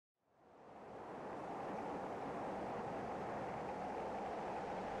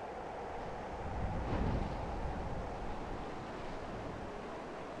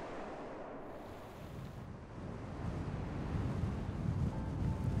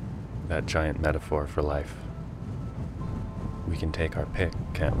that giant metaphor for life. We can take our pick,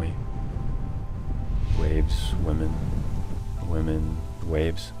 can't we? Waves, women,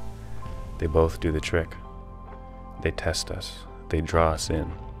 waves. They both do the trick. They test us, they draw us in,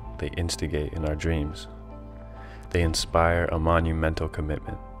 they instigate in our dreams. They inspire a monumental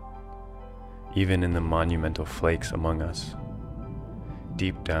commitment, even in the monumental flakes among us.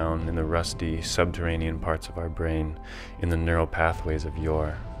 Deep down in the rusty, subterranean parts of our brain, in the neural pathways of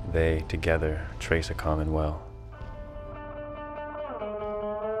yore, they, together, trace a common well.